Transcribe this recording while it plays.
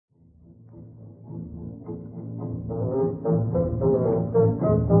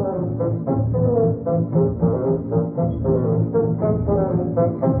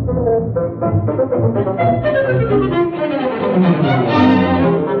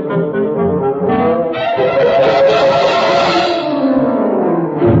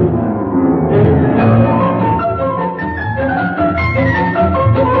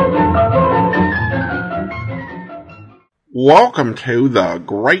Welcome to the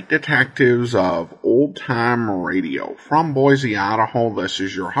Great Detectives of Old Time Radio. From Boise, Idaho, this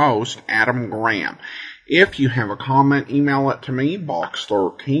is your host, Adam Graham. If you have a comment, email it to me,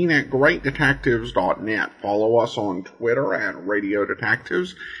 box13 at greatdetectives.net. Follow us on Twitter at Radio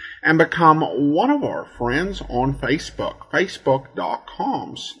Detectives and become one of our friends on Facebook,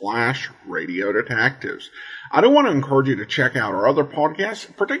 facebook.com/Radio Detectives. I do want to encourage you to check out our other podcasts,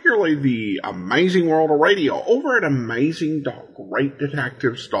 particularly the Amazing World of Radio, over at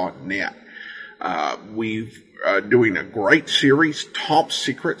amazing.greatdetectives.net. We've doing a great series, Top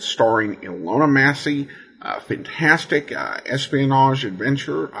Secret, starring Ilona Massey, fantastic espionage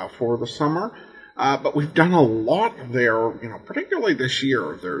adventure for the summer. But we've done a lot there, particularly this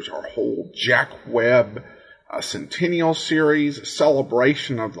year. There's our whole Jack Webb Centennial series, a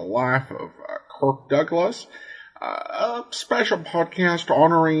celebration of the life of Kirk Douglas, a special podcast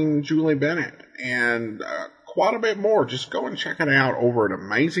honoring Julie Bennett, and quite a bit more. Just go and check it out over at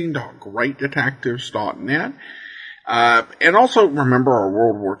amazing.greatdetectives.net. And also remember our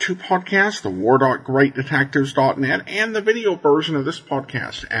World War II podcast, the war.greatdetectives.net, and the video version of this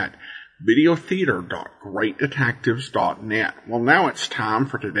podcast at videotheater.greatdetectives.net. Well, now it's time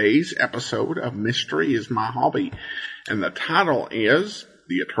for today's episode of Mystery is My Hobby, and the title is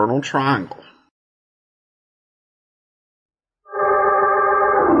The Eternal Triangle.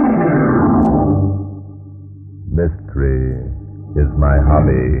 Mystery is my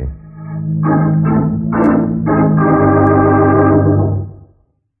hobby.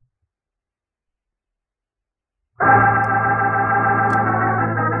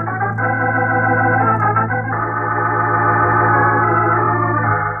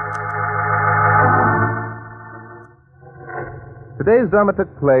 Today's drama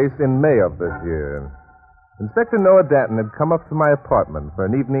took place in May of this year. Inspector Noah Danton had come up to my apartment for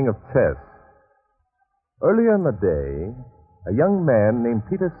an evening of chess. Earlier in the day, a young man named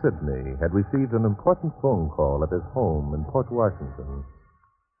Peter Sidney had received an important phone call at his home in Port Washington.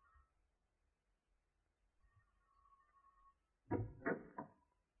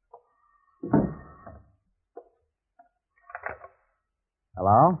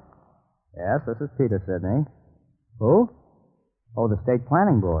 Hello? Yes, this is Peter Sidney. Who? Oh, the State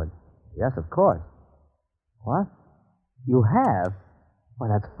Planning Board. Yes, of course. What? You have? Why,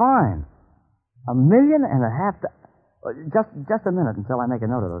 that's fine. $1.5 million. Just a minute until I make a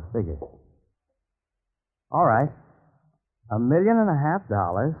note of those figures. All right. $1.5 million.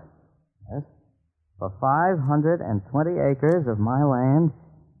 Yes. For 520 acres of my land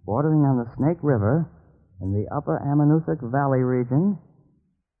bordering on the Snake River in the upper Ammonoosuc Valley region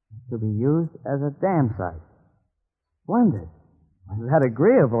to be used as a dam site. Splendid. Is that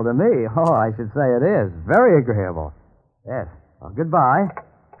agreeable to me? Oh, I should say it is. Very agreeable. Yes. Well, goodbye.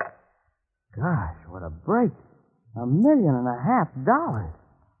 Gosh, what a break. $1.5 million.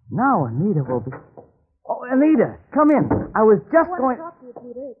 Now Anita will be... Oh, Anita, come in. I was just going... I want to talk to you,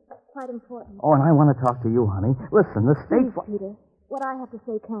 Peter. It's quite important. Oh, and I want to talk to you, honey. Listen, the state... Please, Peter. What I have to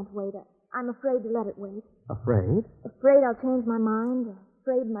say can't wait. I'm afraid to let it wait. Afraid? Afraid I'll change my mind.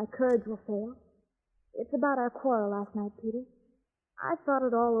 Afraid my courage will fail. It's about our quarrel last night, Peter. I thought it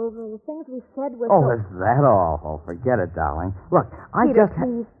all over. The things we said were Oh, is that all? Oh, forget it, darling. Look, Peter,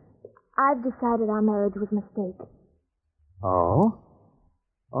 please. I've decided our marriage was a mistake. Oh?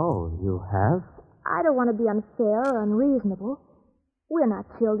 Oh, you have? I don't want to be unfair or unreasonable. We're not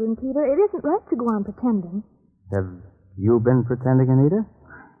children, Peter. It isn't right to go on pretending. Have you been pretending, Anita?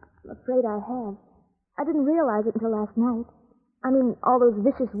 I'm afraid I have. I didn't realize it until last night. I mean, all those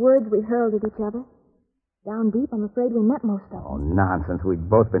vicious words we hurled at each other. Down deep, I'm afraid we meant most of them. Oh, nonsense. We'd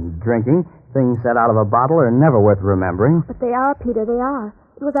both been drinking. Things said out of a bottle are never worth remembering. But they are, Peter, they are.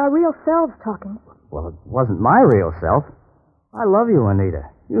 It was our real selves talking. Well, it wasn't my real self. I love you, Anita.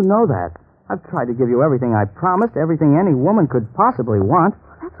 You know that. I've tried to give you everything I promised, everything any woman could possibly want.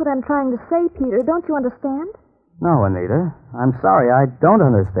 That's what I'm trying to say, Peter. Don't you understand? No, Anita. I'm sorry. I don't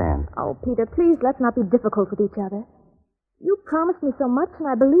understand. Oh, Peter, please, let's not be difficult with each other. You promised me so much, and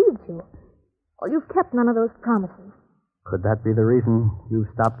I believed you. Oh, you've kept none of those promises. Could that be the reason you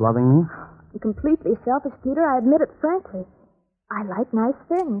stopped loving me? I'm completely selfish, Peter. I admit it frankly. I like nice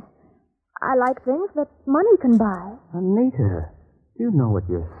things. I like things that money can buy. Anita, do you know what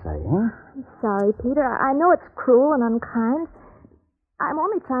you're saying? I'm sorry, Peter. I know it's cruel and unkind. I'm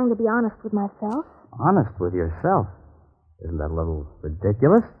only trying to be honest with myself. Honest with yourself? Isn't that a little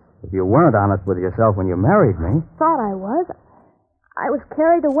ridiculous? If you weren't honest with yourself when you married me... Thought I was. I was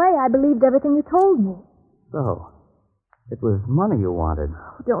carried away. I believed everything you told me. So, it was money you wanted.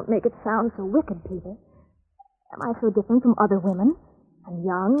 Oh, don't make it sound so wicked, Peter. Am I so different from other women? I'm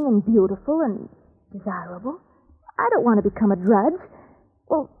young and beautiful and desirable. I don't want to become a drudge.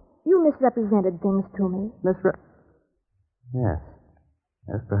 Well, you misrepresented things to me. Yes.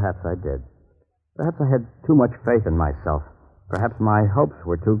 Yes, perhaps I did. Perhaps I had too much faith in myself. Perhaps my hopes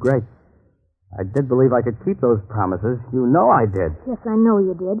were too great. I did believe I could keep those promises. You know I did. Yes, I know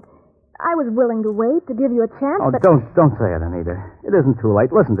you did. I was willing to wait to give you a chance, Oh, but... don't say it, Anita. It isn't too late.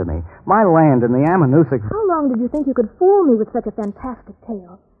 Listen to me. My land in the Amanusic... How long did you think you could fool me with such a fantastic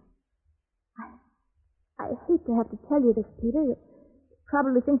tale? I hate to have to tell you this, Peter. You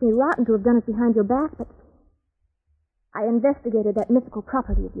probably think me rotten to have done it behind your back, but I investigated that mythical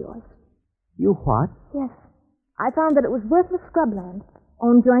property of yours. You what? Yes. I found that it was worthless scrubland,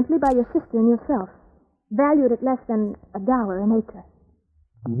 owned jointly by your sister and yourself, valued at less than $1 an acre.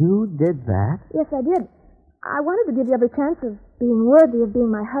 You did that? Yes, I did. I wanted to give you every chance of being worthy of being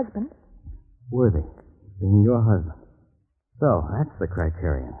my husband. Worthy. Being your husband. So, that's the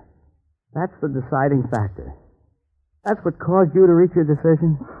criterion. That's the deciding factor. That's what caused you to reach your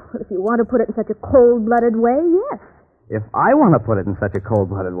decision? If you want to put it in such a cold-blooded way, yes. If I want to put it in such a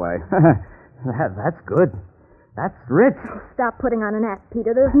cold-blooded way, that's good. That's rich. Stop putting on an act,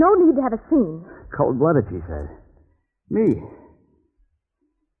 Peter. There's no need to have a scene. Cold-blooded, she says. Me.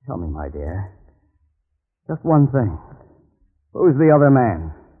 Tell me, my dear. Just one thing. Who's the other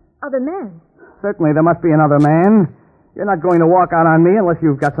man? Other men? Certainly there must be another man. You're not going to walk out on me unless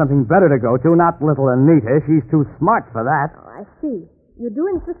you've got something better to go to. Not little Anita. She's too smart for that. Oh, I see. You do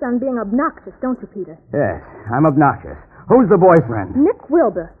insist on being obnoxious, don't you, Peter? Yes, I'm obnoxious. Who's the boyfriend? Nick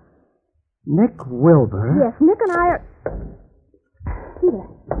Wilbur. Nick Wilbur? Yes, Nick and I are... Peter.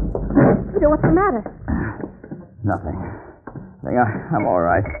 Peter, what's the matter? Nothing. I'm all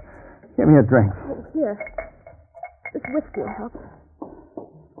right. Give me a drink. Oh, here. This whiskey will help.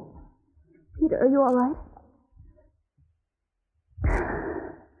 Peter, are you all right?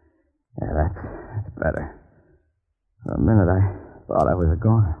 Yeah, that's better. For a minute, I thought I was a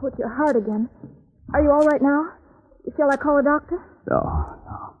goner. With your heart again. Are you all right now? Shall I call a doctor? No.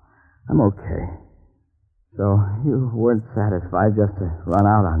 I'm okay. So, you weren't satisfied just to run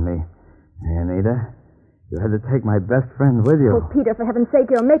out on me, Anita? You had to take my best friend with you. Oh, Peter, for heaven's sake,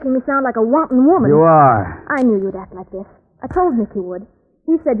 you're making me sound like a wanton woman. You are. I knew you'd act like this. I told Nick you would.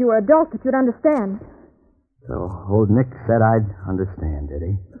 He said you were adult, that you'd understand. So, old Nick said I'd understand, did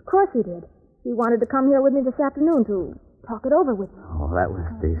he? Of course he did. He wanted to come here with me this afternoon to talk it over with me. Oh, that was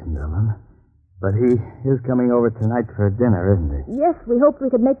decent of him. But he is coming over tonight for dinner, isn't he? Yes, we hoped we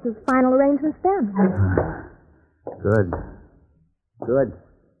could make the final arrangements then. Good.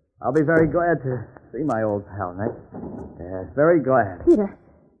 I'll be very glad to see my old pal, Nick. Yes, very glad. Peter,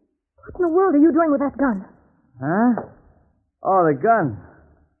 what in the world are you doing with that gun? Huh? Oh, the gun.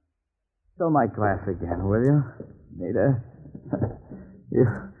 Fill my glass again, will you, Nita?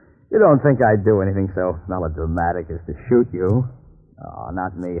 You don't think I'd do anything so melodramatic as to shoot you? Oh,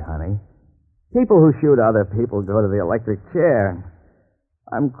 not me, honey. People who shoot other people go to the electric chair.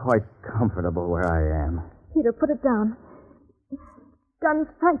 I'm quite comfortable where I am. Peter, put it down. Guns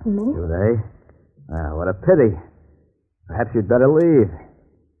frighten me. Do they? Well, what a pity. Perhaps you'd better leave.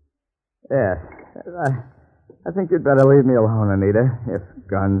 Yes, I think you'd better leave me alone, Anita, if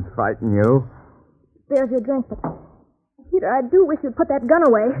guns frighten you. There's your drink, but... Peter, I do wish you'd put that gun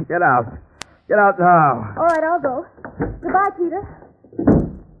away. Get out. Get out now. All right, I'll go. Goodbye, Peter.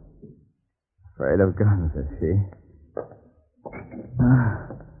 Afraid of guns, is she?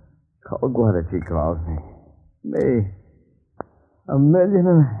 Cold-blooded, she calls me. Me. $1.5 million.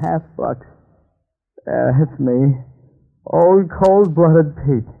 Yeah, it's me. Old cold-blooded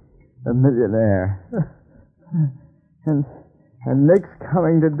Pete. A millionaire. And Nick's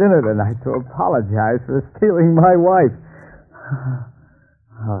coming to dinner tonight to apologize for stealing my wife.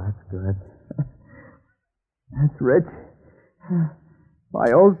 Oh, that's good. That's rich.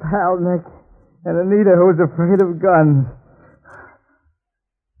 My old pal, Nick, and Anita, who's afraid of guns.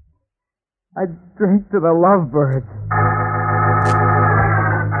 I drink to the lovebirds.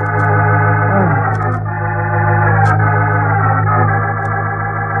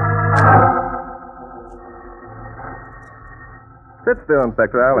 Sit still,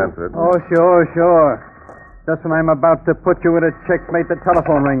 Inspector. I'll answer it. Oh, sure. Just when I'm about to put you in a checkmate, the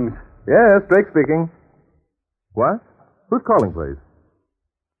telephone rings. Yes, Drake speaking. What? Who's calling, please?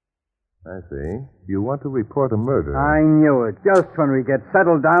 I see. You want to report a murder. I knew it. Just when we get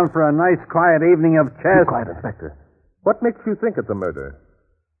settled down for a nice, quiet evening of chess. Be quiet, Inspector. What makes you think it's a murder?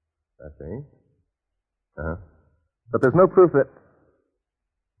 I see. But there's no proof that...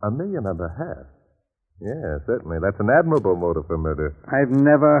 $1.5 million. Yes, certainly. That's an admirable motive for murder. I've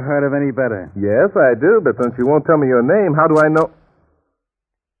never heard of any better. Yes, I do, but since you won't tell me your name, how do I know...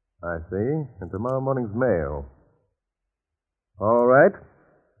 I see. In tomorrow morning's mail. All right.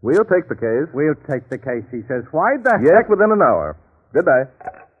 We'll take the case. We'll take the case, he says. Why the Yes, heck? within an hour. Goodbye.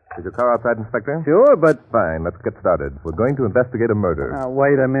 Is your car outside, Inspector? Sure, but... Fine, let's get started. We're going to investigate a murder. Now,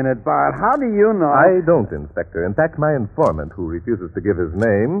 wait a minute, Bart. How do you know? I don't, Inspector. In fact, my informant, who refuses to give his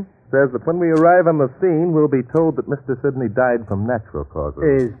name, says that when we arrive on the scene, we'll be told that Mr. Sidney died from natural causes.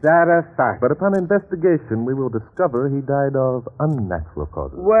 Is that a fact? But upon investigation, we will discover he died of unnatural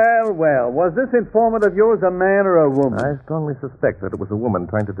causes. Well, was this informant of yours a man or a woman? I strongly suspect that it was a woman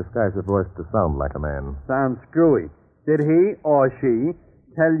trying to disguise her voice to sound like a man. Sounds screwy. Did he or she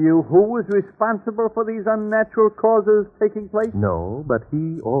tell you who was responsible for these unnatural causes taking place? No, but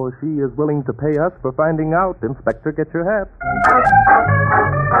he or she is willing to pay us for finding out. Inspector, get your hat.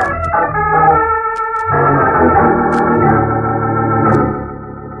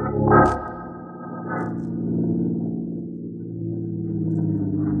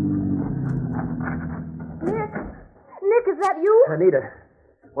 Nick, is that you? Anita,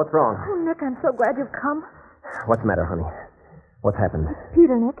 what's wrong? Oh, Nick, I'm so glad you've come. What's the matter, honey? What's happened?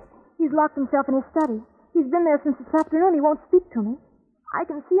 Peter, Nick. He's locked himself in his study. He's been there since this afternoon. He won't speak to me. I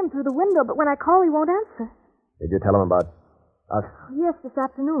can see him through the window, but when I call, he won't answer. Did you tell him about us? Yes, this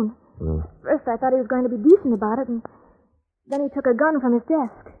afternoon. First, I thought he was going to be decent about it, and then he took a gun from his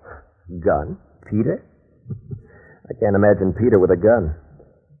desk. Gun? Peter? I can't imagine Peter with a gun.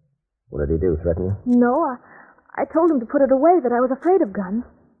 What did he do, threaten you? No, I told him to put it away, that I was afraid of guns.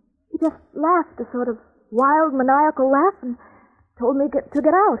 He just laughed, a sort of wild, maniacal laugh, and told me to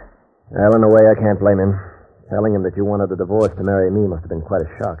get out. Well, in a way, I can't blame him. Telling him that you wanted a divorce to marry me must have been quite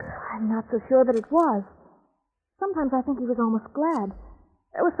a shock. I'm not so sure that it was. Sometimes I think he was almost glad.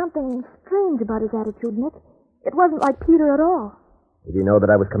 There was something strange about his attitude, Nick. It wasn't like Peter at all. Did he know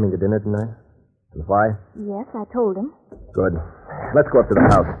that I was coming to dinner tonight? And why? Yes, I told him. Good. Let's go up to the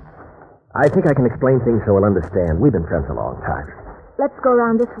house. I think I can explain things so he'll understand. We've been friends a long time. Let's go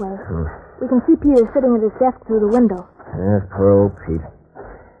around this way. We can see Peter sitting at his desk through the window. Yes, poor old Pete.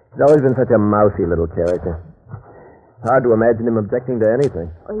 He's always been such a mousy little character. Hard to imagine him objecting to anything.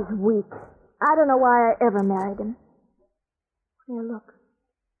 Oh, he's weak. I don't know why I ever married him. Here, look.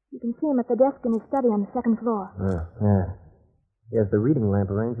 You can see him at the desk in his study on the second floor. Yeah. He has the reading lamp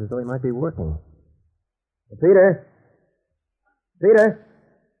arranged as though he might be working. Peter? Peter?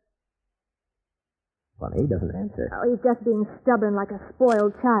 Funny, he doesn't answer. Oh, he's just being stubborn like a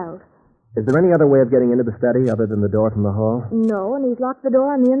spoiled child. Is there any other way of getting into the study other than the door from the hall? No, and he's locked the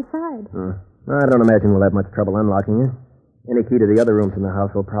door on the inside. I don't imagine we'll have much trouble unlocking it. Any key to the other rooms in the house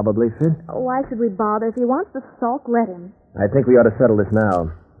will probably fit. Oh, why should we bother? If he wants to sulk, let him. I think we ought to settle this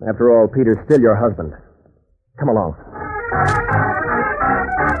now. After all, Peter's still your husband. Come along.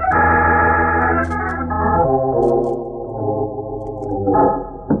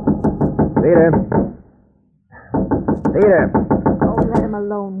 Peter. Peter. Oh, let him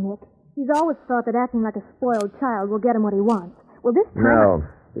alone, Nick. He's always thought that acting like a spoiled child will get him what he wants. Well, this time... No.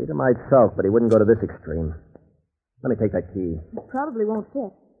 Peter might sulk, but he wouldn't go to this extreme. Let me take that key. It probably won't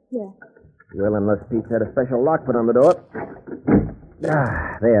fit. Here. Well, unless Pete's had a special lock put on the door.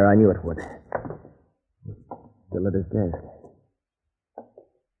 There, I knew it would. Still at his desk.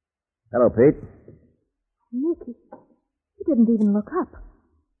 Hello, Pete. Nick, he didn't even look up.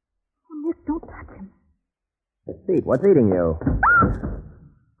 Oh, Nick, don't touch him. Pete, what's eating you?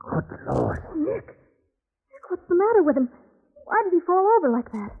 Good Lord. Oh, Nick. Nick, what's the matter with him? Why did he fall over like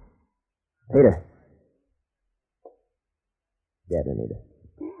that? Peter. Dead, Anita.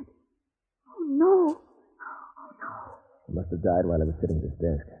 Dead? Oh, no. Oh, no. He must have died while he was sitting at his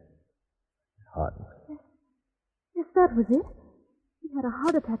desk. Heart. Yes, that was it. He had a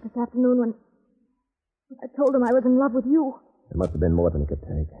heart attack this afternoon when I told him I was in love with you. It must have been more than he could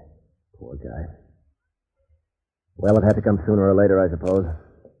take. Poor guy. Well, it had to come sooner or later, I suppose.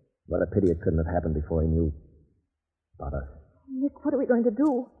 What a pity it couldn't have happened before he knew about us. Nick, what are we going to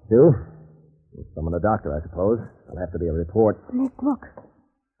do? Do? Summon a doctor, I suppose. There'll have to be a report. Nick, look.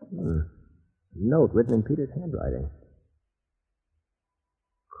 Note written in Peter's handwriting.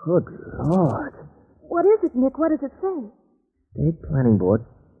 Good Lord. What is it, Nick? What does it say? State Planning Board,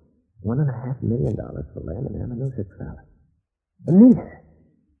 $1.5 million for land in Ammonoosuc Valley. Anita,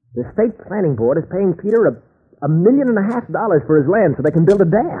 the State Planning Board is paying Peter $1.5 million for his land so they can build a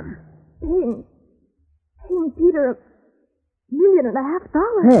dam. Paying Peter $1.5 million?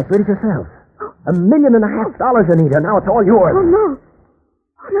 Yes, read it yourself. $1.5 million, Anita. Now it's all yours. Oh, no.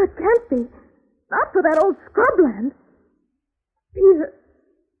 Oh, no, it can't be. Not for that old scrubland.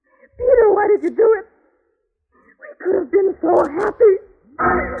 Peter, why did you do it? We could have been so happy.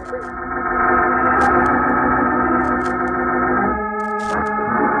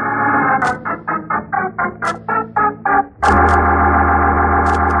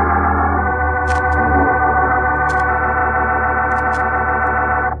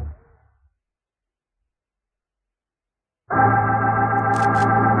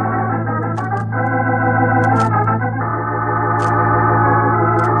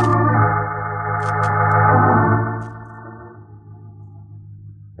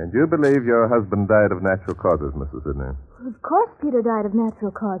 And you believe your husband died of natural causes, Mrs. Sidney? Of course Peter died of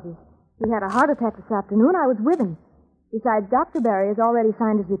natural causes. He had a heart attack this afternoon. I was with him. Besides, Dr. Barry has already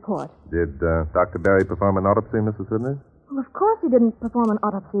signed his report. Did Dr. Barry perform an autopsy, Mrs. Sidney? Well, of course he didn't perform an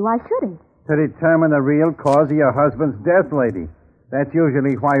autopsy. Why should he? To determine the real cause of your husband's death, lady. That's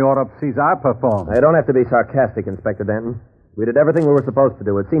usually why autopsies are performed. I don't have to be sarcastic, Inspector Danton. We did everything we were supposed to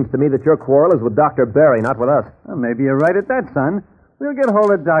do. It seems to me that your quarrel is with Dr. Barry, not with us. Well, maybe you're right at that, son. We'll get hold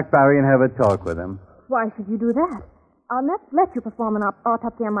of Doc Barry and have a talk with him. Why should you do that? I'll not let you perform an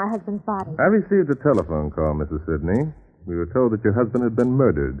autopsy on my husband's body. I received a telephone call, Mrs. Sidney. We were told that your husband had been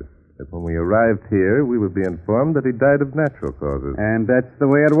murdered. That when we arrived here, we would be informed that he died of natural causes. And that's the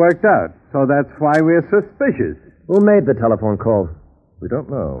way it worked out. So that's why we're suspicious. Who made the telephone call? We don't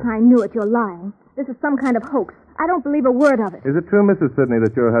know. I knew it. You're lying. This is some kind of hoax. I don't believe a word of it. Is it true, Mrs. Sidney,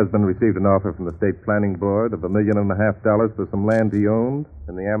 that your husband received an offer from the State Planning Board of $1.5 million for some land he owned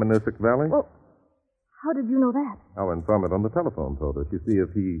in the Ammonoosuc Valley? Well, how did you know that? Our informant on the telephone told us. You see, if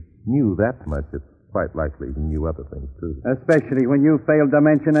he knew that much, it's quite likely he knew other things, too. Especially when you failed to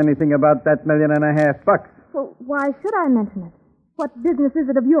mention anything about that $1.5 million. Well, why should I mention it? What business is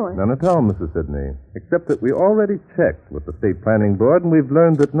it of yours? None at all, Mrs. Sidney, except that we already checked with the State Planning Board, and we've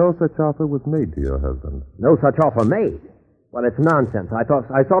learned that no such offer was made to your husband. No such offer made? Well, it's nonsense. I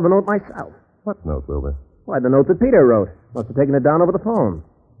saw the note myself. What note, Wilbur? Why, the note that Peter wrote. Must have taken it down over the phone.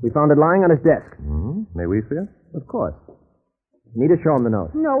 We found it lying on his desk. Mm-hmm. May we see it? Of course. Need to show him the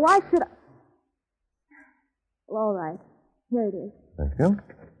note. No, why should I? Well, all right. Here it is. Thank you.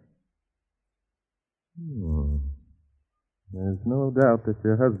 There's no doubt that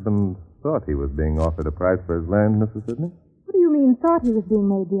your husband thought he was being offered a price for his land, Mrs. Sidney. What do you mean, thought he was being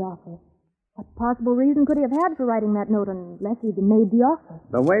made the offer? What possible reason could he have had for writing that note unless he'd been made the offer?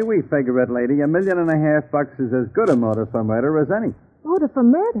 The way we figure it, lady, $1.5 million is as good a motive for murder as any. Motive for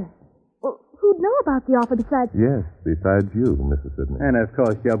murder? Well, who'd know about the offer besides... Yes, besides you, Mrs. Sidney. And, of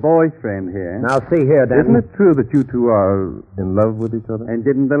course, your boyfriend here. Now, see here, Danton. Isn't it true that you two are in love with each other? And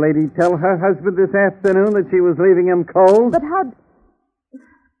didn't the lady tell her husband this afternoon that she was leaving him cold? But how...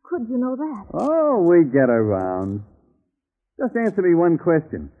 could you know that? Oh, we get around. Just answer me one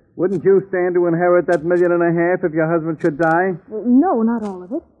question. Wouldn't you stand to inherit that $1.5 million if your husband should die? Well, no, not all of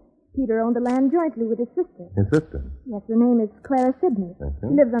it. Peter owned the land jointly with his sister. His sister? Yes, her name is Clara Sidney. Okay.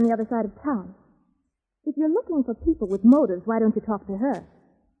 She lives on the other side of town. If you're looking for people with motives, why don't you talk to her?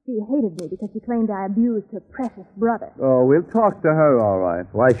 She hated me because she claimed I abused her precious brother. Oh, we'll talk to her, all right.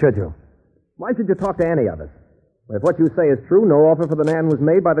 Why should you? Why should you talk to any of us? If what you say is true, no offer for the land was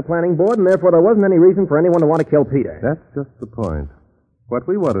made by the planning board, and therefore there wasn't any reason for anyone to want to kill Peter. That's just the point. What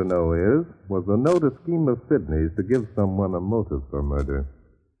we want to know is, was the note a scheme of Sidney's to give someone a motive for murder?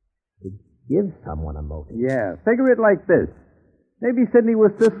 Give someone a motive. Yeah, figure it like this. Maybe Sidney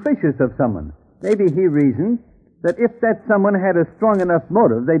was suspicious of someone. Maybe he reasoned that if that someone had a strong enough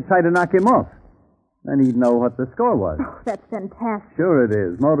motive, they'd try to knock him off. Then he'd know what the score was. Oh, that's fantastic. Sure it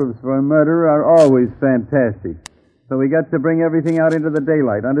is. Motives for a murder are always fantastic. So we got to bring everything out into the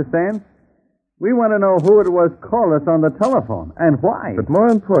daylight, understand? We want to know who it was called us on the telephone, and why. But more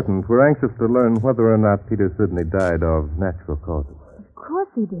important, we're anxious to learn whether or not Peter Sidney died of natural causes. Of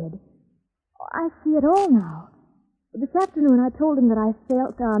course he did. I see it all now. This afternoon I told him that I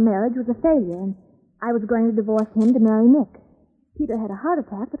felt our marriage was a failure, and I was going to divorce him to marry Nick. Peter had a heart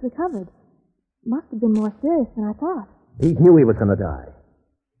attack, but recovered. Must have been more serious than I thought. Pete knew he was going to die.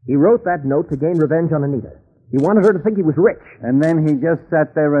 He wrote that note to gain revenge on Anita. He wanted her to think he was rich. And then he just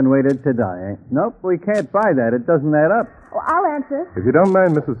sat there and waited to die, eh? Nope, we can't buy that. It doesn't add up. Oh, I'll answer. If you don't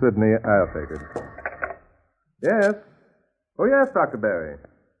mind, Mrs. Sidney, I'll take it. Yes? Oh, yes, Dr. Barry.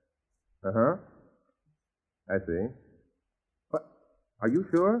 Uh-huh. I see. What? Are you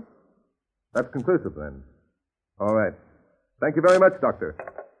sure? That's conclusive, then. All right. Thank you very much, Doctor.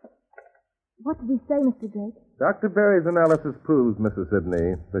 What did he say, Mr. Drake? Dr. Barry's analysis proves, Mrs.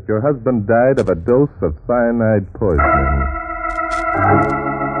 Sidney, that your husband died of a dose of cyanide poisoning.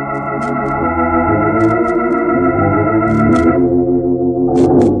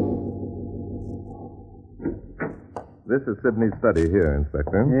 This is Sidney's study here,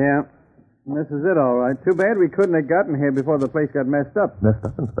 Inspector. Yeah. This is it, all right. Too bad we couldn't have gotten here before the place got messed up. Messed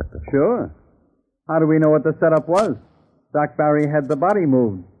up, Inspector? Sure. How do we know what the setup was? Doc Barry had the body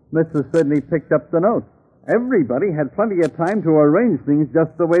moved. Mrs. Sidney picked up the note. Everybody had plenty of time to arrange things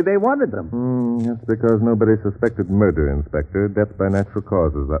just the way they wanted them. That's because nobody suspected murder, Inspector. Death by natural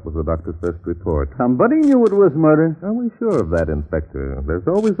causes. That was the doctor's first report. Somebody knew it was murder. Are we sure of that, Inspector? There's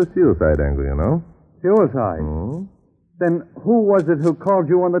always a suicide angle, you know. Suicide? Then who was it who called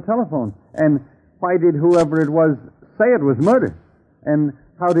you on the telephone? And why did whoever it was say it was murder? And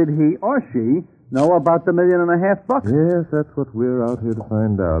how did he or she know about the $1.5 million? Yes, that's what we're out here to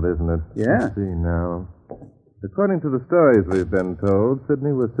find out, isn't it? Yeah. Let's see now. According to the stories we've been told,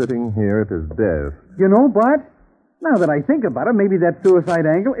 Sidney was sitting here at his desk. You know, Bart, now that I think about it, maybe that suicide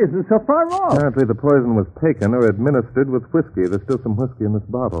angle isn't so far off. Apparently the poison was taken or administered with whiskey. There's still some whiskey in this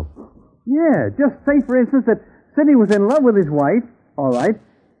bottle. Yeah, just say, for instance, that Sidney was in love with his wife. All right.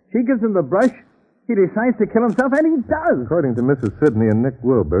 She gives him the brush. He decides to kill himself, and he does. According to Mrs. Sidney and Nick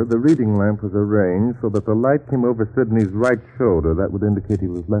Wilbur, the reading lamp was arranged so that the light came over Sidney's right shoulder. That would indicate he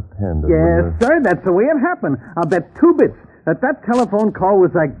was left-handed. Yes, sir, that's the way it happened. I'll bet 2 bits that telephone call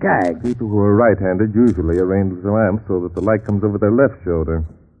was a gag. People who are right-handed usually arrange the lamp so that the light comes over their left shoulder.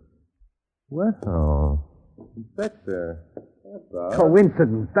 Well, Inspector, that's odd.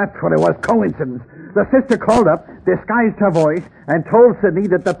 Coincidence. That's what it was, coincidence. The sister called up, disguised her voice, and told Sidney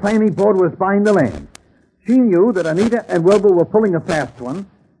that the planning board was buying the land. She knew that Anita and Wilbur were pulling a fast one.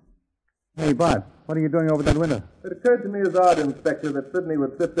 Hey, Bart, what are you doing over that window? It occurred to me as odd, Inspector, that Sidney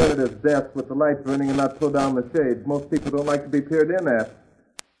would sit there at his desk with the light burning and not pull down the shades. Most people don't like to be peered in at.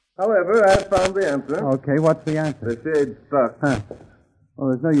 However, I found the answer. Okay, what's the answer? The shade's stuck. Huh. Well,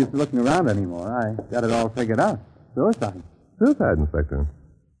 there's no use looking around anymore. I got it all figured out. Suicide. Suicide, Inspector.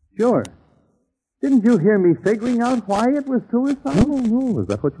 Sure. Didn't you hear me figuring out why it was suicide? No. Is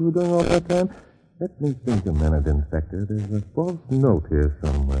that what you were doing all that time? Let me think a minute, Inspector. There's a false note here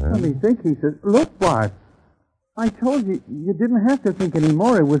somewhere. Let me think, he says. Look, Bart. I told you you didn't have to think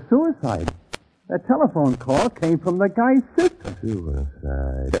anymore. It was suicide. That telephone call came from the guy's sister.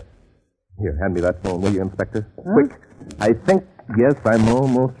 Suicide. Here, hand me that phone, will you, Inspector? Huh? Quick. I think, yes, I'm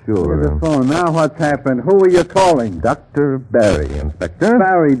almost sure. Here's the phone. Now what's happened? Who are you calling? Dr. Barry, Inspector.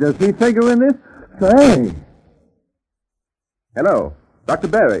 Barry. Does he figure in this? Say. Hello. Dr.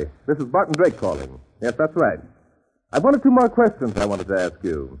 Barry, this is Barton Drake calling. Yes, that's right. I've one or two more questions I wanted to ask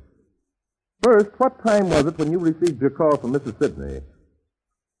you. First, what time was it when you received your call from Mrs. Sidney?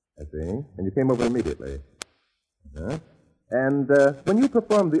 I see. And you came over immediately. Uh-huh. And when you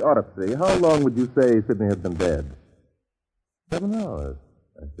performed the autopsy, how long would you say Sidney had been dead? 7 hours.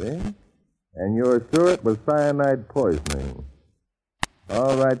 I see. And you're sure it was cyanide poisoning?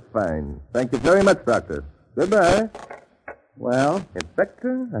 All right, fine. Thank you very much, Doctor. Goodbye. Well?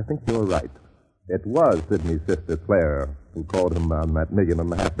 Inspector, I think you're right. It was Sidney's sister, Claire, who called him on that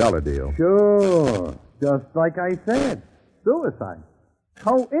 $1.5 million deal. Sure. Just like I said. Suicide.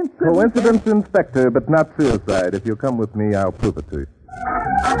 Coincidence. Coincidence, Inspector, but not suicide. If you'll come with me, I'll prove it to you.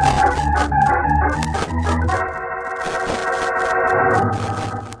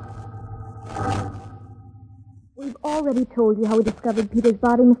 We've already told you how we discovered Peter's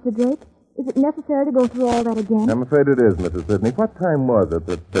body, Mr. Drake. Is it necessary to go through all that again? I'm afraid it is, Mrs. Sidney. What time was it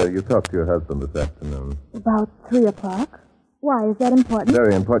that you talked to your husband this afternoon? About 3 o'clock. Why, is that important?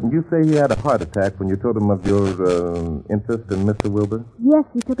 Very important. You say he had a heart attack when you told him of your interest in Mr. Wilbur? Yes,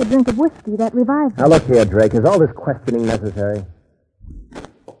 he took a drink of whiskey. That revived him. Now, look here, Drake. Is all this questioning necessary?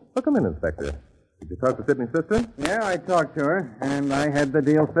 Well, come in, Inspector. Did you talk to Sidney's sister? Yeah, I talked to her, and I had the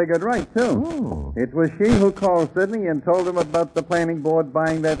deal figured right, too. Oh. It was she who called Sidney and told him about the planning board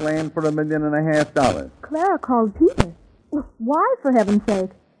buying that land for $1.5 million. Clara called Peter. Why, for heaven's sake?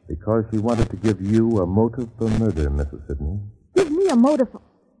 Because she wanted to give you a motive for murder, Mrs. Sidney. Give me a motive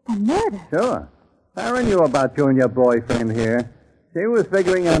for murder. Sure. Clara knew about you and your boyfriend here. She was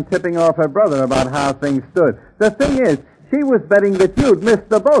figuring on tipping off her brother about how things stood. The thing is, she was betting that you'd missed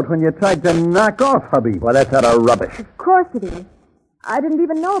the boat when you tried to knock off hubby. Well, that's utter rubbish. Of course it is. I didn't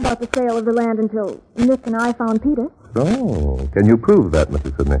even know about the sale of the land until Nick and I found Peter. So, can you prove that,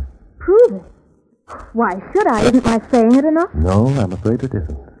 Mrs. Sidney? Prove it? Why should I? Isn't my saying it enough? No, I'm afraid it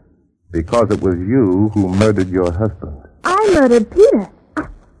isn't. Because it was you who murdered your husband. I murdered Peter.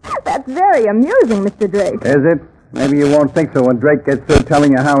 That's very amusing, Mr. Drake. Is it? Maybe you won't think so when Drake gets through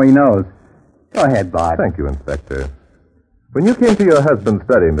telling you how he knows. Go ahead, Bart. Thank you, Inspector. When you came to your husband's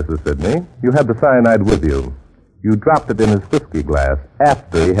study, Mrs. Sidney, you had the cyanide with you. You dropped it in his whiskey glass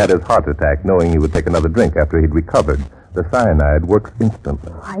after he had his heart attack, knowing he would take another drink after he'd recovered. The cyanide works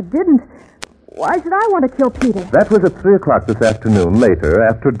instantly. I didn't. Why should I want to kill Peter? That was at 3 o'clock this afternoon. Later,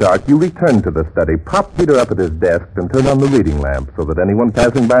 after dark, you returned to the study, propped Peter up at his desk, and turned on the reading lamp so that anyone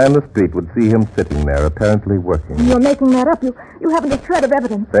passing by on the street would see him sitting there, apparently working. You're making that up. You haven't a shred of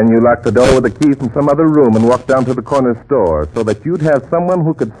evidence. Then you locked the door with a key from some other room and walked down to the corner store so that you'd have someone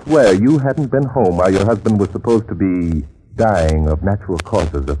who could swear you hadn't been home while your husband was supposed to be dying of natural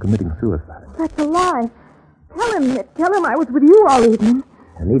causes or committing suicide. That's a lie. Tell him, Nick. Tell him I was with you all evening.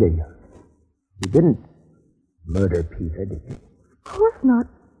 Anita, you didn't murder Peter, did you? Of course not.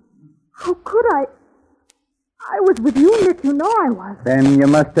 How could I? I was with you, Nick. You know I was. Then you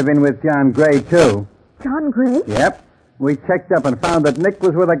must have been with John Gray, too. John Gray? Yep. We checked up and found that Nick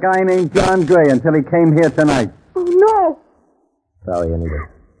was with a guy named John Gray until he came here tonight. Oh, no. Sorry, Anita.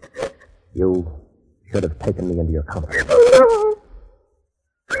 You should have taken me into your confidence. Oh,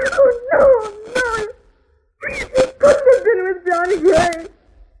 no. Oh, no. You couldn't have been with John Gray.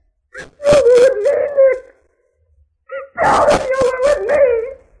 You were with me, Nick. Tell him you were with me.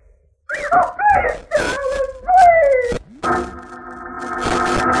 Oh, please, tell him, please.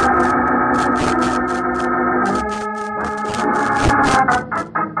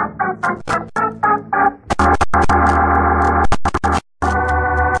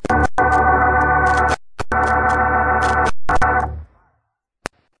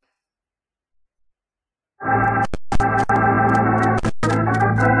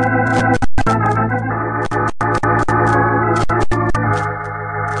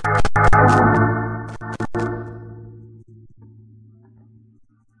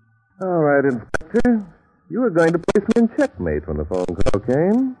 All right, Inspector. You were going to place me in checkmate when the phone call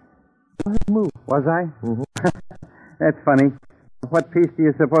came. Go ahead and move. Was I? Mm-hmm. That's funny. What piece do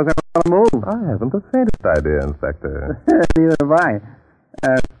you suppose I want to move? I haven't the faintest idea, Inspector. Neither have I.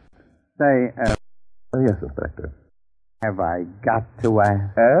 Yes, Inspector. Have I got to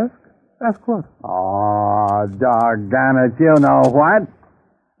ask? Ask? Ask what? Oh, doggone it, you know what?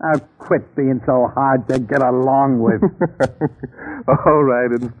 Now quit being so hard to get along with. All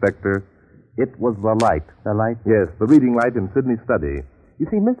right, Inspector. It was the light. The light? Yes, the reading light in Sydney's study. You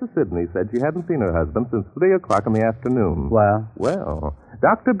see, Mrs. Sidney said she hadn't seen her husband since 3 o'clock in the afternoon. Well? Well,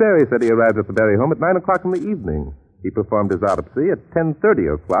 Dr. Berry said he arrived at the Berry home at 9 o'clock in the evening. He performed his autopsy at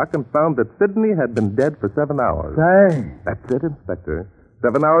 10:30 o'clock and found that Sidney had been dead for 7 hours. Say. That's it, Inspector.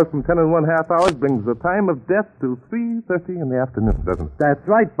 7 hours from 10 1/2 hours brings the time of death to 3:30 in the afternoon, doesn't it? That's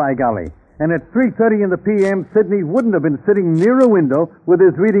right, by golly. And at 3:30 in the p.m., Sidney wouldn't have been sitting near a window with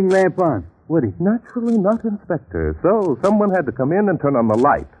his reading lamp on, would he? Naturally not, Inspector. So someone had to come in and turn on the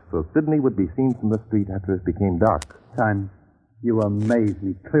light so Sidney would be seen from the street after it became dark. Son, you amaze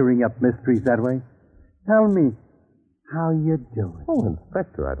me clearing up mysteries that way. Tell me, how you doing? Oh,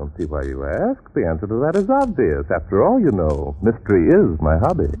 Inspector, I don't see why you ask. The answer to that is obvious. After all, you know, mystery is my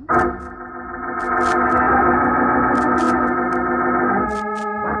hobby.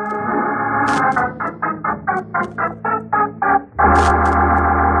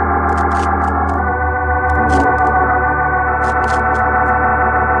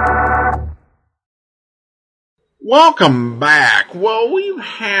 Welcome back. Well, we've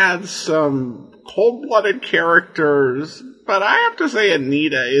had some cold-blooded characters, but I have to say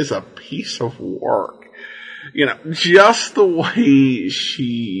Anita is a piece of work. You know, just the way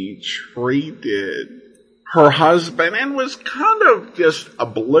she treated her husband and was kind of just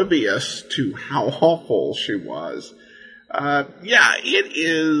oblivious to how awful she was. Yeah, it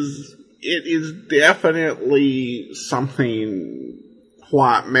is definitely something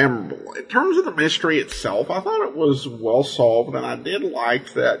quite memorable. In terms of the mystery itself, I thought it was well solved, and I did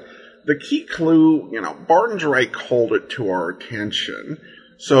like that the key clue, you know, Barton Drake called it to our attention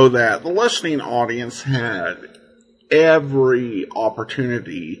so that the listening audience had every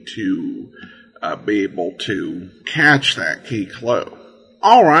opportunity to be able to catch that key clue.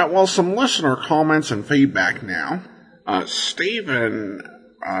 All right, well, some listener comments and feedback now. Stephen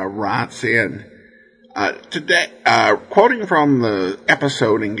writes in, today, quoting from the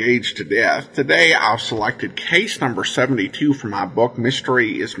episode Engaged to Death, today I've selected case number 72 for my book,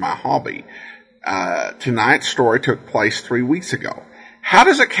 Mystery is My Hobby. Tonight's story took place 3 weeks ago. How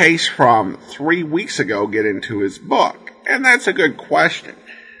does a case from 3 weeks ago get into his book? And that's a good question.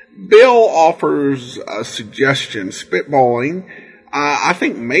 Bill offers a suggestion, spitballing. I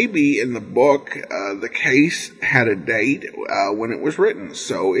think maybe in the book, the case had a date when it was written,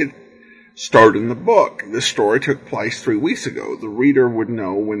 so it started in the book. This story took place 3 weeks ago. The reader would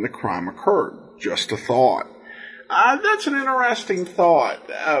know when the crime occurred. Just a thought. That's an interesting thought.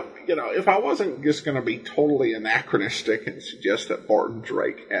 You know, if I wasn't just going to be totally anachronistic and suggest that Barton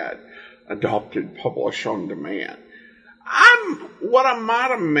Drake had adopted Publish on Demand, what I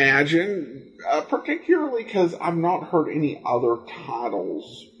might imagine, particularly because I've not heard any other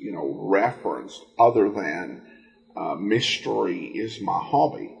titles, you know, referenced other than Mystery is My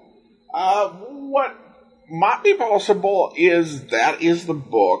Hobby. What might be possible is that is the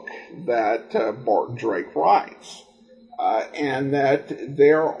book that Barton Drake writes, and that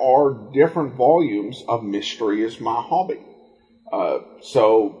there are different volumes of Mystery is My Hobby.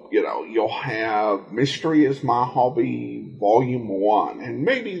 So, you know, you'll have Mystery is My Hobby Volume 1, and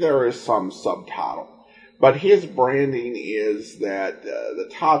maybe there is some subtitle. But his branding is that the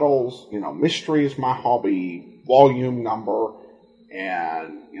titles, Mystery is My Hobby, volume number,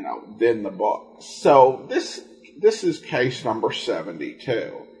 and, then the book. So this is case number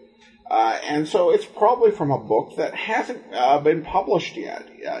 72. And so it's probably from a book that hasn't been published yet.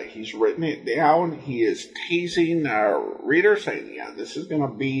 He's written it down. He is teasing readers, saying, this is going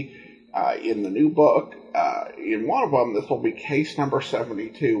to be in the new book. In one of them, this will be case number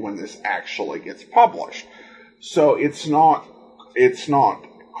 72 when this actually gets published. So it's not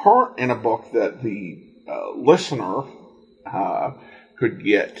current in a book that the listener could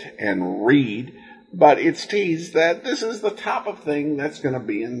get and read, but it's teased that this is the type of thing that's going to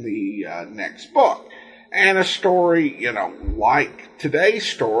be in the next book. And a story, like today's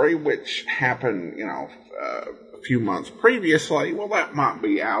story, which happened, a few months previously, well, that might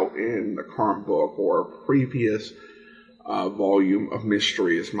be out in the current book or a previous volume of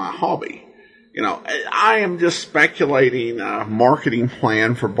Mystery is My Hobby. I am just speculating a marketing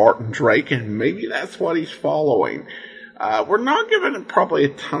plan for Barton Drake, and maybe that's what he's following. We're not given probably a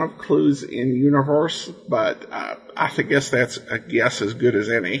ton of clues in universe, but I guess that's a guess as good as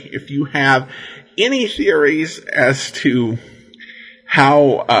any. If you have any theories as to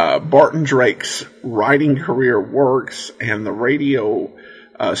how Barton Drake's writing career works and the radio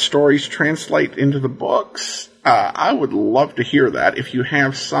stories translate into the books, I would love to hear that. If you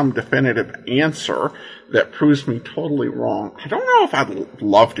have some definitive answer that proves me totally wrong, I don't know if I'd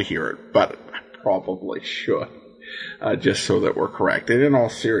love to hear it, but I probably should. Just so that we're correct. And in all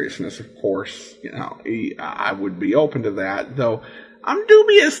seriousness, of course, I would be open to that, though I'm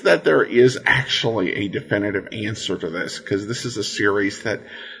dubious that there is actually a definitive answer to this, because this is a series that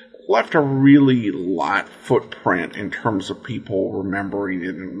left a really light footprint in terms of people remembering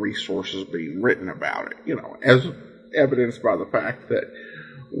it and resources being written about it, as evidenced by the fact that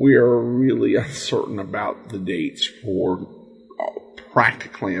we are really uncertain about the dates for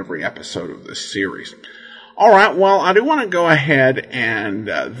practically every episode of this series. All right, well, I do want to go ahead and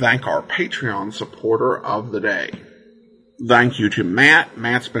thank our Patreon supporter of the day. Thank you to Matt.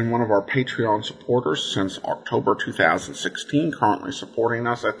 Matt's been one of our Patreon supporters since October 2016, currently supporting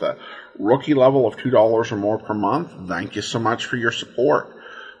us at the rookie level of $2 or more per month. Thank you so much for your support.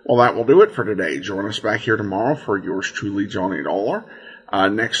 Well, that will do it for today. Join us back here tomorrow for yours truly, Johnny Dollar.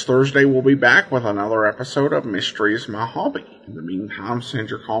 Next Thursday, we'll be back with another episode of Mystery is My Hobby. In the meantime, send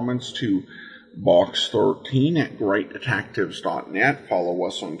your comments to Box13 at GreatDetectives.net. Follow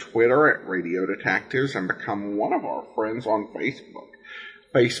us on Twitter at Radio Detectives and become one of our friends on Facebook.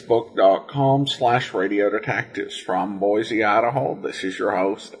 Facebook.com/Radio Detectives. From Boise, Idaho, this is your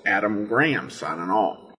host, Adam Graham, signing off.